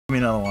me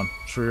another one.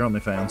 It's for your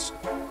OnlyFans.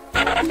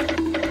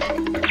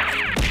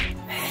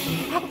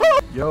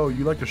 Yo,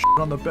 you like to shit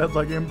on the bed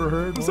like Amber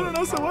Heard? What's that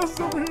SOS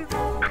over here?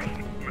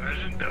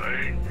 Imagine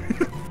dying.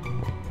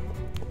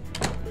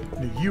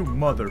 You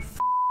mother.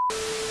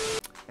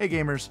 Hey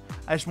gamers,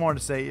 I just wanted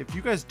to say, if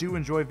you guys do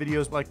enjoy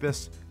videos like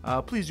this,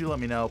 please do let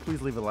me know.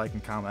 Please leave a like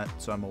and comment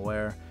so I'm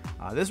aware.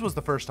 This was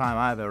the first time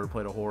I've ever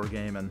played a horror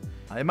game, and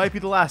it might be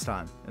the last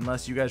time,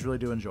 unless you guys really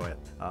do enjoy it.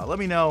 Let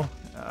me know.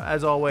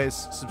 As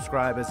always,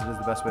 subscribe, as it is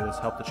the best way to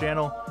help the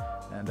channel.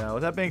 And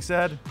with that being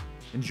said,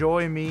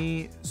 enjoy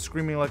me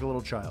screaming like a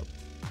little child.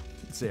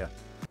 See ya.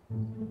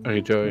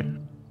 Hey Joey,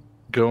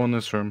 go in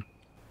this room.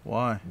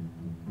 Why?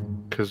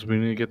 Because we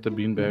need to get the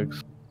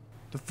beanbags.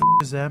 The f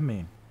does that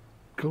mean?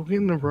 Go get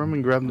in the room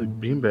and grab the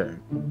beanbag.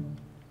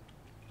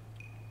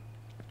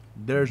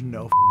 There's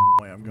no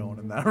way I'm going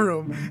in that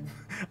room.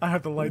 I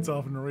have the lights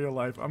off in real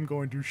life. I'm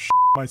going to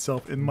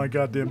myself in my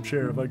goddamn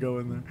chair if I go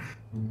in there.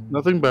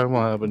 Nothing bad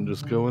will happen,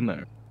 just go in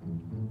there.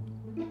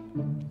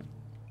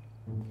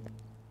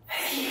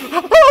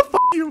 Oh,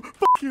 fuck you,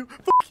 fuck you,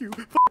 fuck you,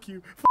 fuck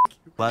you, fuck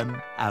you.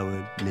 1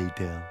 hour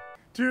later.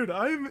 Dude,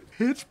 I'm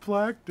pitch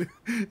black.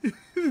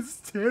 It's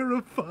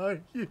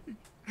terrifying.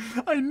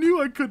 I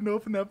knew I couldn't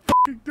open that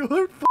fucking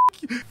door.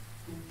 Fuck you.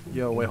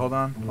 Yo, wait, hold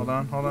on.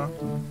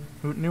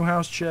 New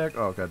house check.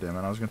 Oh,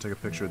 goddammit. I was gonna take a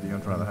picture of you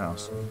in front of the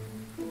house.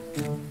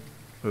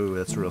 Ooh,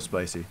 that's real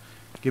spicy.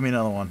 Give me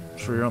another one.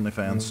 It's for your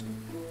OnlyFans.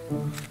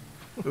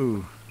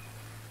 Ooh.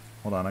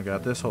 Hold on, I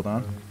got this. Hold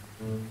on.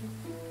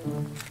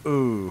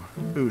 Ooh.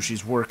 Ooh,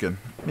 she's working.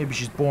 Maybe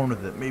she's born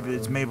with it. Maybe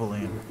it's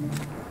Maybelline.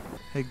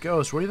 Hey,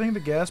 Ghost, what do you think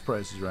of the gas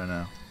prices right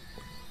now?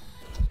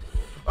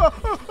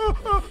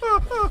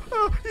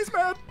 He's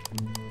mad.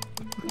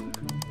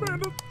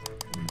 Random.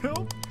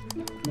 Help.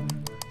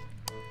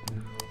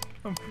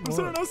 I'm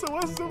sending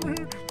SOS over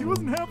here. He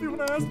wasn't happy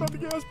when I asked about the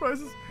gas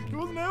prices. He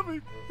wasn't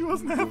happy. He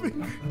wasn't happy.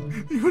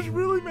 He was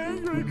really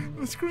angry.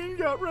 The screen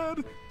got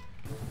red.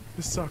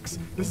 This sucks.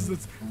 This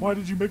is why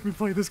did you make me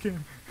play this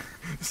game?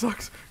 This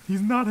sucks.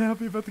 He's not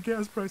happy about the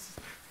gas prices.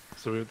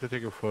 So we have to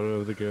take a photo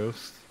of the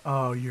ghost?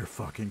 Oh, you're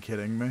fucking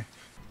kidding me.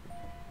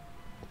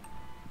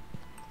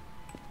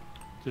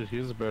 Dude, he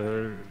has a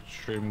better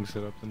streaming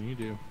setup than you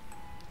do.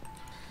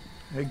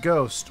 Hey,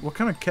 Ghost, what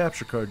kind of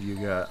capture card do you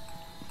got?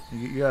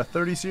 You got a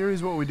 30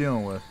 series? What are we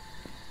dealing with?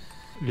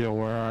 Yo,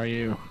 where are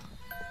you?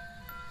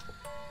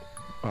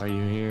 Are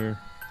you here?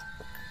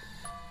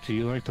 Do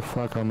you like to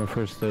fuck on the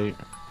first date?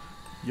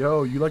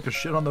 Yo, you like to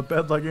shit on the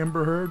bed like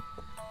Amber Heard?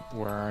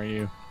 Where are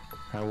you?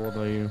 How old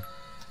are you?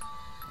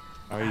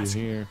 Are you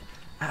here?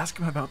 Ask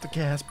him about the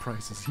gas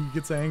prices. He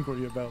gets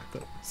angry about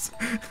those.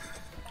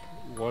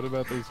 What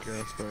about those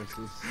gas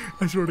prices?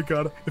 I swear to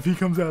God, if he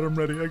comes out, I'm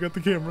ready. I got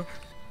the camera.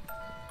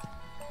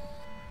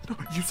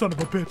 You son of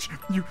a bitch.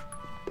 You...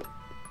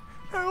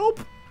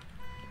 Help!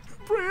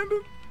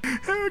 Brandon!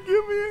 Help,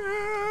 give me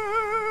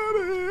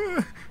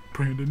a...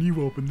 Brandon,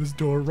 you open this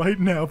door right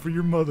now for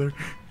your mother.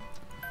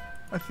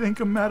 I think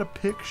I'm out of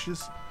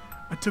pictures.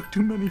 I took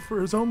too many for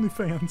his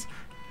OnlyFans.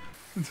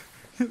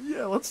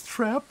 Yeah, let's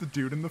trap the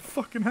dude in the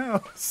fucking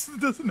house. He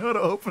doesn't know how to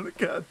open a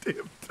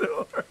goddamn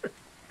door.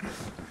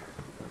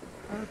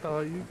 I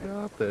thought you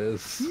got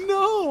this.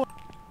 No!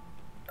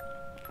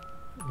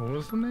 What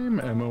was the name?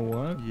 Emma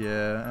what?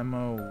 Yeah,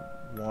 Emma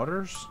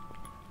Waters?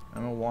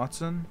 Emma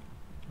Watson?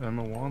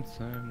 Emma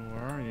Watson,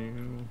 where are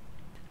you?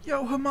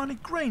 Yo, Hermione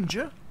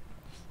Granger?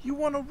 You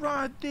wanna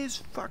ride this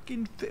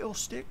fucking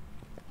fiddlestick?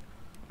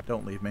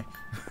 Don't leave me.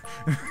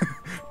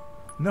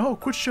 No,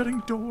 quit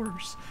shutting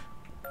doors.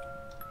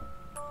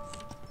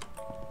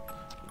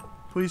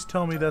 Please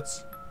tell me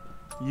that's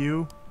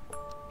you.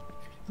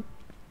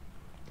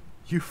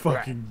 You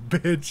fucking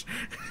bitch.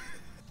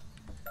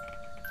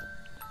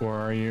 Where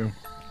are you?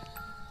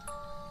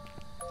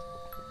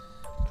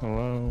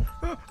 Hello?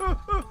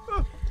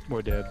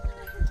 We're dead.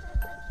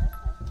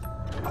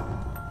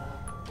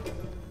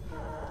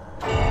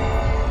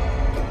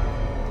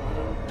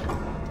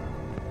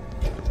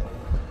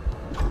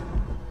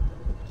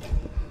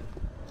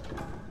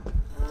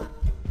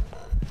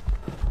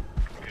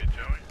 Okay,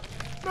 Joey?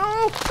 No!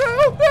 No!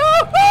 No!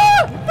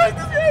 Ah! Take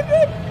this game!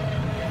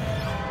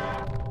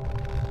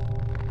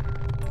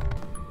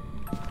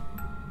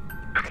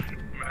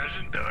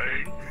 Imagine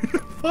dying.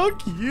 Fuck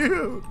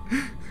you!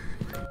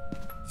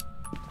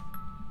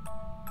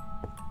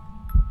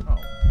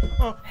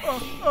 Oh.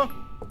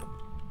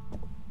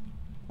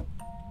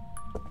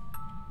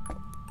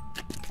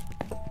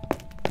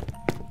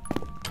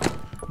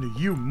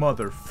 You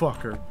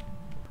motherfucker.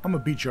 I'm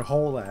gonna beat your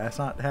whole ass,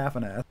 not half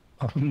an ass.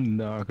 I'm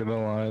not gonna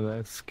lie,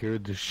 that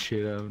scared the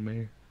shit out of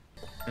me.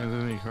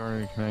 Anthony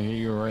Carter, can I get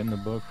you writing the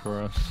book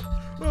for us?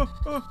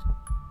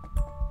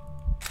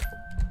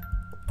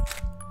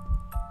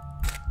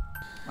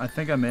 I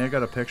think I may have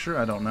got a picture,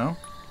 I don't know.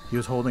 He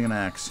was holding an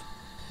axe.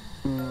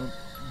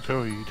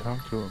 Joey, you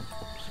talk to him.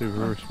 See if he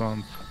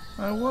responds.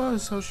 I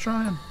was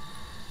trying.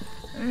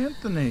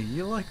 Anthony,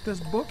 you like this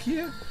book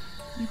here?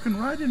 You can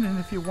write in it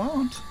if you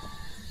want.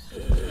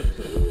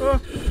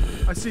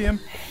 I see him.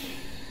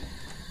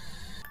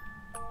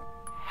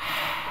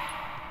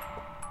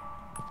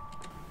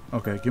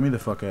 Okay, get me the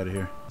fuck out of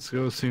here.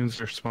 Skill seems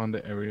to respond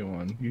to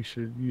everyone. You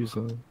should use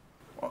them.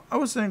 I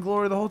was saying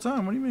Gloria the whole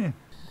time. What do you mean?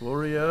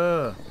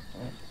 Gloria,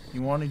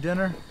 you want any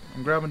dinner?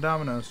 I'm grabbing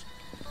Domino's.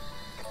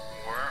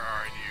 Where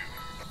are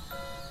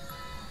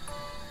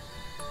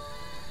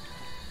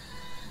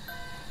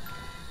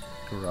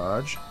you?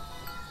 Garage.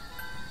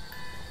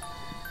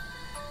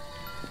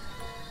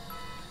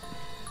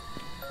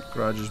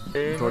 Garage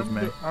is towards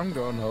me. I'm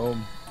going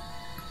home.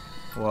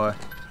 Why?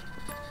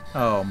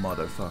 Oh,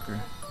 motherfucker.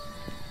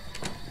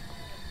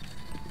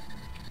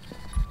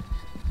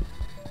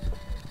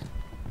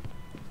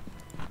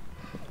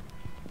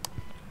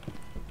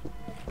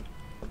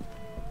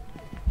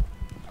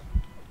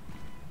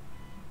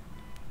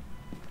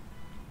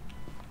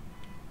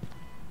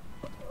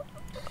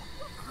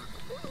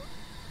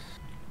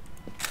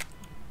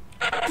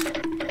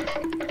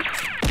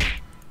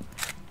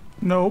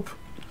 Nope.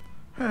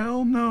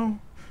 Hell no.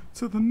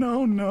 To the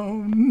no,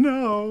 no,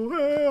 no.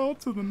 Hell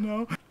to the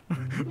no.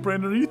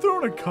 Brandon, are you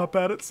throwing a cup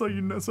at it so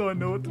you know, so I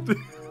know what to do?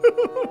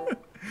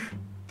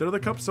 Throw the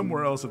cup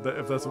somewhere else if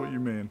that's what you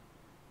mean.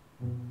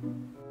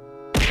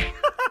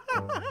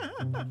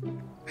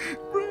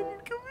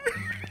 Brandon, come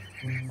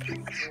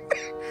here.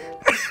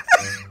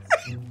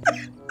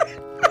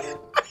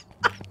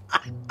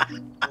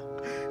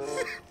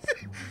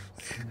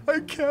 I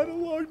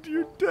cataloged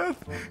your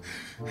death.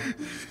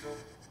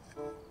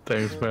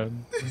 Thanks,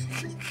 man.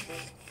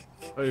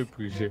 I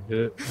appreciate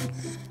it.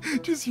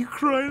 Just you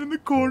crying in the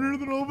corner,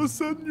 and then all of a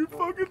sudden you're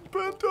fucking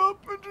bent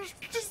up and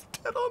just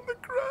dead on the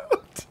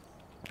ground.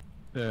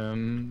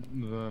 And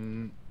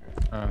then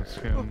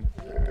ask him.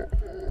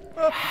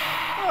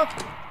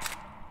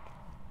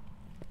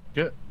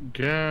 Get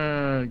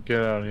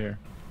out of here.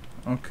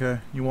 Okay,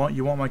 you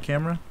want my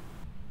camera?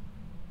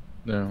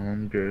 No,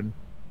 I'm good.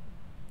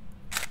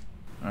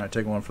 All right,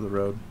 take one for the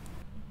road.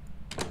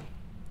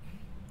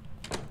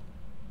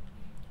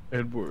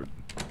 Edward,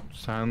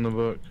 sign the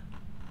book.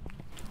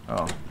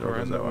 Oh, Or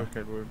goes in the that way. book,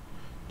 Edward.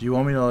 Do you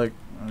want me to like?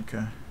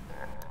 Okay.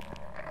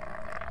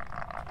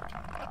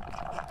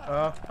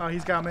 Oh,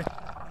 he's got me.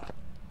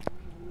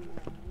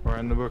 Or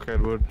in the book,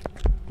 Edward.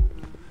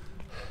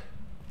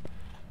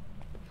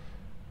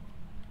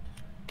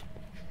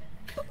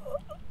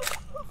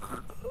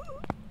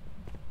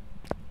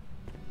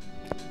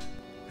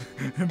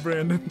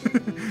 Brandon,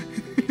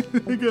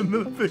 I got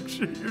another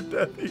picture of your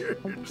death here.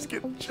 You're just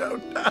getting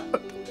choked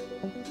out.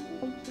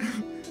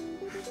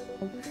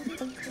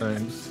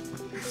 Thanks.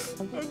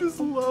 I just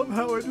love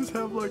how I just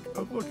have like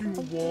a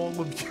fucking wall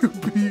of you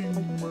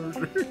being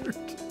murdered.